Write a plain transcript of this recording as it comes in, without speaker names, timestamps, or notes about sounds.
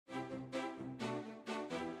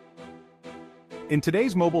In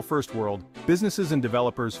today's mobile-first world, businesses and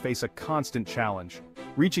developers face a constant challenge,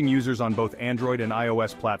 reaching users on both Android and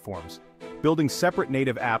iOS platforms. Building separate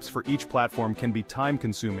native apps for each platform can be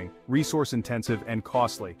time-consuming, resource-intensive, and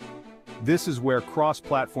costly. This is where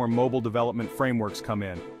cross-platform mobile development frameworks come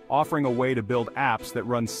in, offering a way to build apps that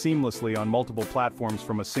run seamlessly on multiple platforms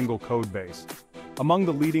from a single code base. Among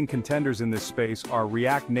the leading contenders in this space are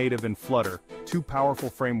React Native and Flutter, two powerful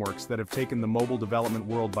frameworks that have taken the mobile development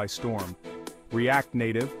world by storm. React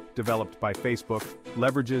Native, developed by Facebook,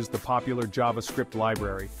 leverages the popular JavaScript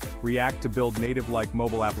library, React, to build native-like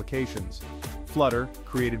mobile applications. Flutter,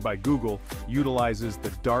 created by Google, utilizes the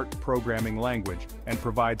Dart programming language and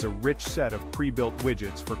provides a rich set of pre-built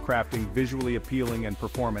widgets for crafting visually appealing and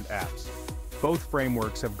performant apps. Both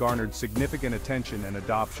frameworks have garnered significant attention and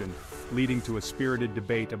adoption, leading to a spirited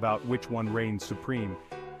debate about which one reigns supreme.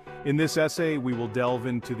 In this essay, we will delve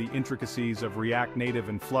into the intricacies of React Native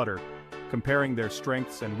and Flutter, comparing their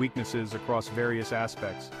strengths and weaknesses across various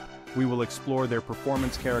aspects. We will explore their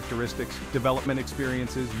performance characteristics, development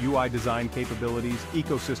experiences, UI design capabilities,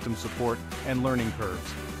 ecosystem support, and learning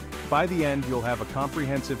curves. By the end, you'll have a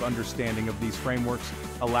comprehensive understanding of these frameworks,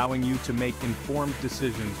 allowing you to make informed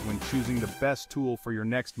decisions when choosing the best tool for your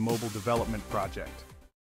next mobile development project.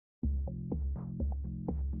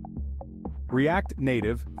 React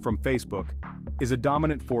Native, from Facebook, is a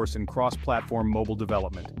dominant force in cross-platform mobile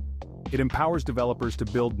development. It empowers developers to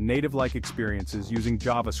build native-like experiences using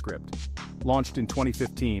JavaScript. Launched in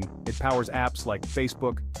 2015, it powers apps like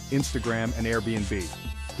Facebook, Instagram, and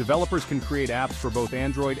Airbnb. Developers can create apps for both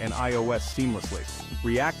Android and iOS seamlessly.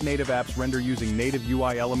 React Native apps render using native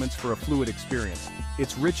UI elements for a fluid experience.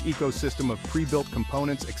 Its rich ecosystem of pre-built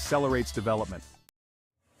components accelerates development.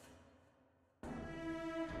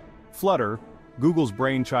 Flutter, Google's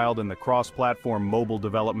brainchild in the cross-platform mobile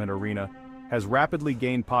development arena, has rapidly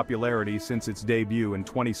gained popularity since its debut in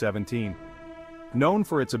 2017. Known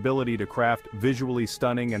for its ability to craft visually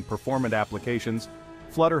stunning and performant applications,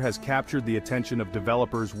 Flutter has captured the attention of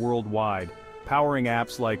developers worldwide, powering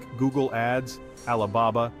apps like Google Ads,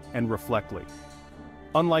 Alibaba, and Reflectly.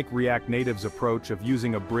 Unlike React Native's approach of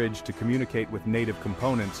using a bridge to communicate with native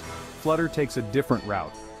components, Flutter takes a different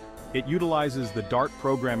route. It utilizes the Dart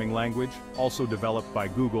programming language, also developed by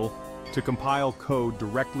Google, to compile code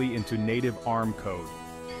directly into native ARM code.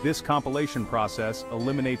 This compilation process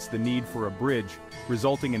eliminates the need for a bridge,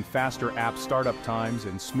 resulting in faster app startup times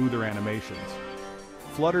and smoother animations.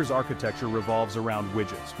 Flutter's architecture revolves around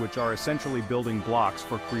widgets, which are essentially building blocks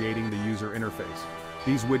for creating the user interface.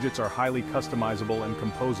 These widgets are highly customizable and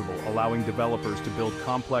composable, allowing developers to build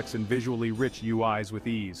complex and visually rich UIs with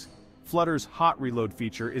ease. Flutter's hot reload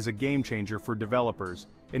feature is a game changer for developers,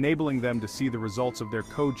 enabling them to see the results of their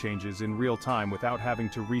code changes in real time without having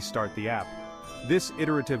to restart the app. This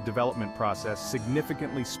iterative development process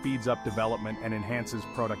significantly speeds up development and enhances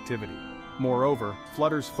productivity. Moreover,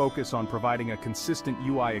 Flutter's focus on providing a consistent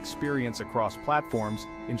UI experience across platforms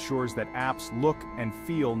ensures that apps look and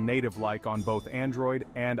feel native-like on both Android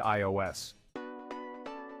and iOS.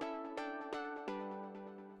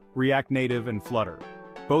 React Native and Flutter.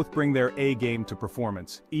 Both bring their A-game to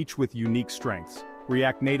performance, each with unique strengths.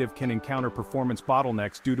 React Native can encounter performance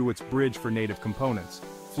bottlenecks due to its bridge for native components.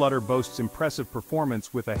 Flutter boasts impressive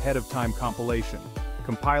performance with ahead-of-time compilation.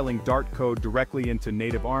 Compiling Dart code directly into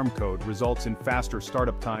native ARM code results in faster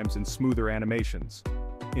startup times and smoother animations.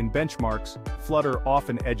 In benchmarks, Flutter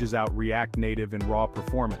often edges out React Native in raw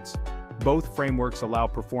performance. Both frameworks allow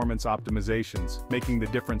performance optimizations, making the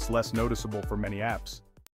difference less noticeable for many apps.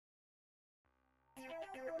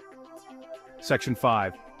 Section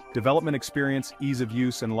 5. Development experience, ease of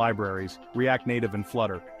use, and libraries, React Native and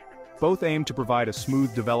Flutter. Both aim to provide a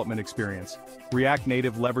smooth development experience. React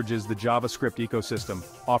Native leverages the JavaScript ecosystem,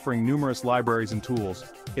 offering numerous libraries and tools.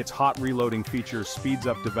 Its hot reloading feature speeds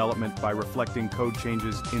up development by reflecting code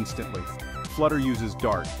changes instantly. Flutter uses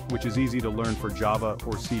Dart, which is easy to learn for Java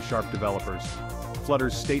or C# developers.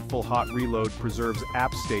 Flutter's stateful hot reload preserves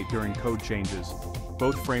app state during code changes.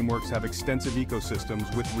 Both frameworks have extensive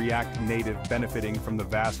ecosystems, with React Native benefiting from the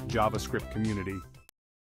vast JavaScript community.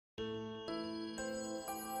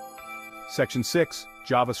 Section 6.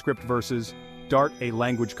 JavaScript versus Dart, a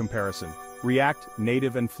language comparison. React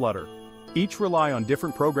Native and Flutter. Each rely on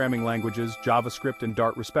different programming languages, JavaScript and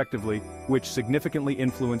Dart respectively, which significantly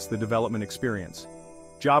influence the development experience.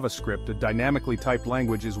 JavaScript, a dynamically typed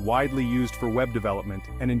language, is widely used for web development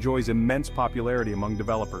and enjoys immense popularity among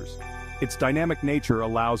developers. Its dynamic nature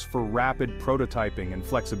allows for rapid prototyping and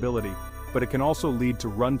flexibility, but it can also lead to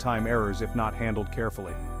runtime errors if not handled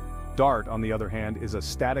carefully. Dart, on the other hand, is a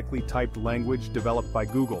statically typed language developed by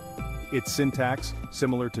Google. Its syntax,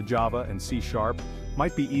 similar to Java and C#,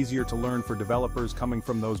 might be easier to learn for developers coming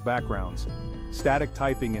from those backgrounds. Static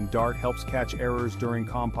typing in Dart helps catch errors during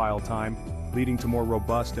compile time, leading to more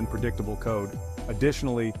robust and predictable code.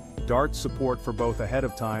 Additionally, Dart's support for both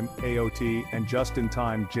ahead-of-time (AOT) and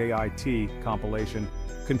just-in-time (JIT) compilation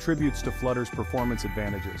contributes to Flutter's performance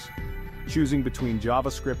advantages. Choosing between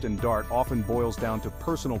JavaScript and Dart often boils down to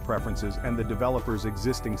personal preferences and the developer's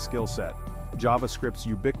existing skill set. JavaScript's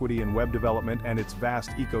ubiquity in web development and its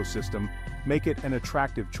vast ecosystem make it an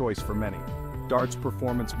attractive choice for many. Dart's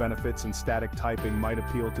performance benefits and static typing might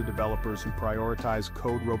appeal to developers who prioritize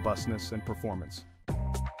code robustness and performance.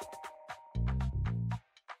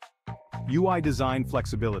 UI design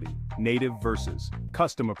flexibility, native versus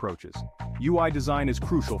custom approaches. UI design is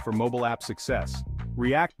crucial for mobile app success.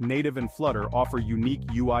 React Native and Flutter offer unique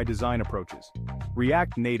UI design approaches.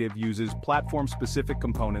 React Native uses platform-specific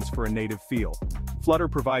components for a native feel. Flutter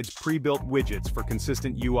provides pre-built widgets for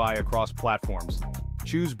consistent UI across platforms.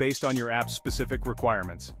 Choose based on your app's specific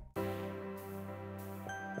requirements.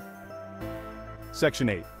 Section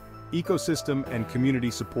 8. Ecosystem and community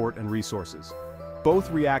support and resources.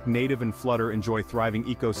 Both React Native and Flutter enjoy thriving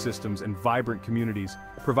ecosystems and vibrant communities,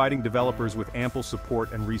 providing developers with ample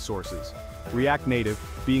support and resources. React Native,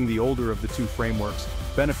 being the older of the two frameworks,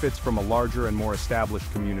 benefits from a larger and more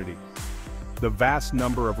established community. The vast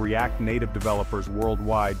number of React Native developers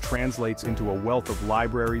worldwide translates into a wealth of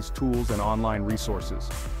libraries, tools, and online resources.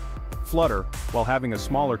 Flutter, while having a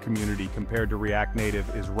smaller community compared to React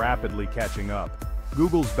Native, is rapidly catching up.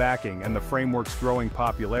 Google's backing and the framework's growing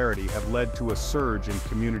popularity have led to a surge in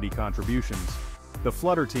community contributions. The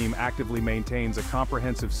Flutter team actively maintains a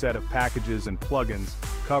comprehensive set of packages and plugins,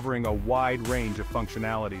 covering a wide range of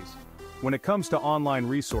functionalities. When it comes to online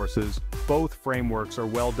resources, both frameworks are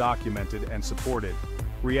well documented and supported.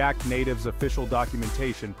 React Native's official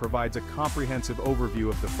documentation provides a comprehensive overview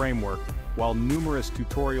of the framework, while numerous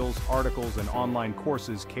tutorials, articles, and online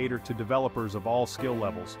courses cater to developers of all skill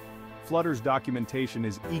levels. Flutter's documentation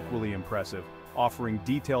is equally impressive, offering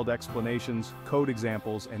detailed explanations, code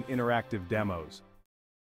examples, and interactive demos.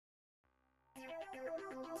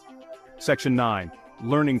 Section 9.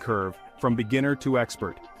 Learning curve, from beginner to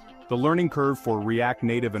expert. The learning curve for React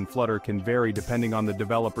Native and Flutter can vary depending on the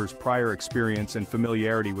developer's prior experience and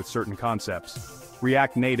familiarity with certain concepts.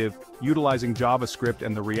 React Native, utilizing JavaScript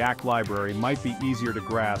and the React library, might be easier to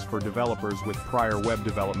grasp for developers with prior web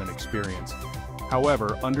development experience.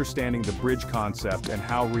 However, understanding the bridge concept and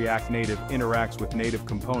how React Native interacts with native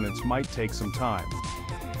components might take some time.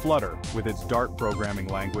 Flutter, with its Dart programming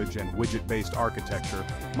language and widget-based architecture,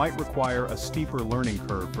 might require a steeper learning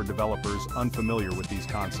curve for developers unfamiliar with these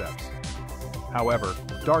concepts. However,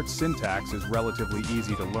 Dart's syntax is relatively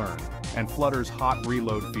easy to learn, and Flutter's hot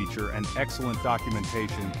reload feature and excellent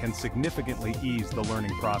documentation can significantly ease the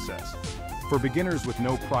learning process. For beginners with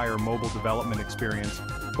no prior mobile development experience,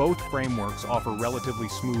 both frameworks offer relatively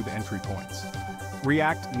smooth entry points.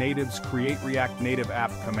 React Native's Create React Native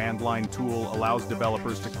App command line tool allows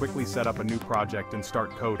developers to quickly set up a new project and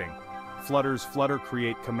start coding. Flutter's Flutter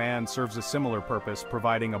Create command serves a similar purpose,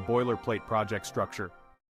 providing a boilerplate project structure.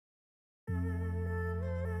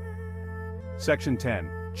 Section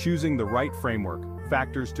 10. Choosing the right framework,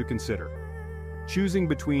 factors to consider. Choosing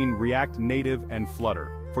between React Native and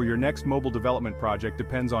Flutter for your next mobile development project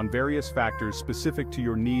depends on various factors specific to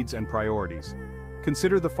your needs and priorities.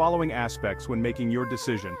 Consider the following aspects when making your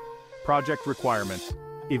decision. Project requirements.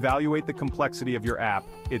 Evaluate the complexity of your app,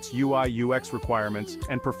 its UI/UX requirements,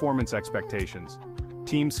 and performance expectations.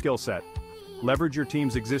 Team skill set. Leverage your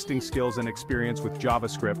team's existing skills and experience with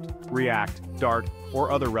JavaScript, React, Dart,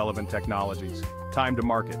 or other relevant technologies. Time to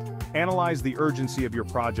market. Analyze the urgency of your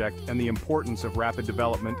project and the importance of rapid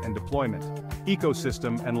development and deployment.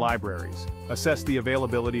 Ecosystem and libraries. Assess the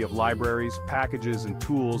availability of libraries, packages, and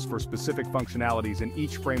tools for specific functionalities in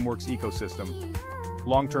each framework's ecosystem.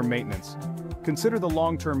 Long-term maintenance. Consider the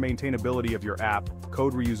long-term maintainability of your app,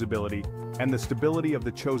 code reusability, and the stability of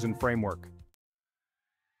the chosen framework.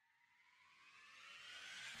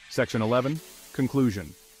 Section 11.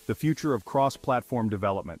 Conclusion. The future of cross-platform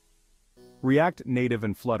development. React Native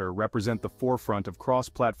and Flutter represent the forefront of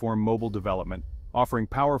cross-platform mobile development, offering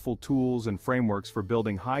powerful tools and frameworks for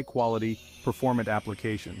building high-quality, performant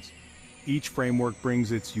applications. Each framework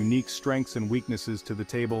brings its unique strengths and weaknesses to the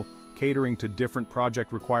table, catering to different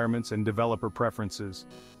project requirements and developer preferences.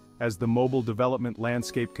 As the mobile development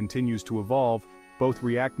landscape continues to evolve, both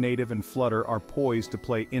React Native and Flutter are poised to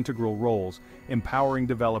play integral roles, empowering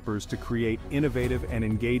developers to create innovative and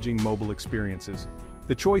engaging mobile experiences.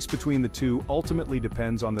 The choice between the two ultimately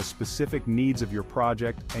depends on the specific needs of your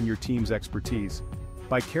project and your team's expertise.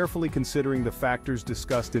 By carefully considering the factors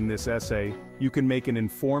discussed in this essay, you can make an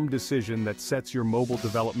informed decision that sets your mobile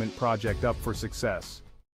development project up for success.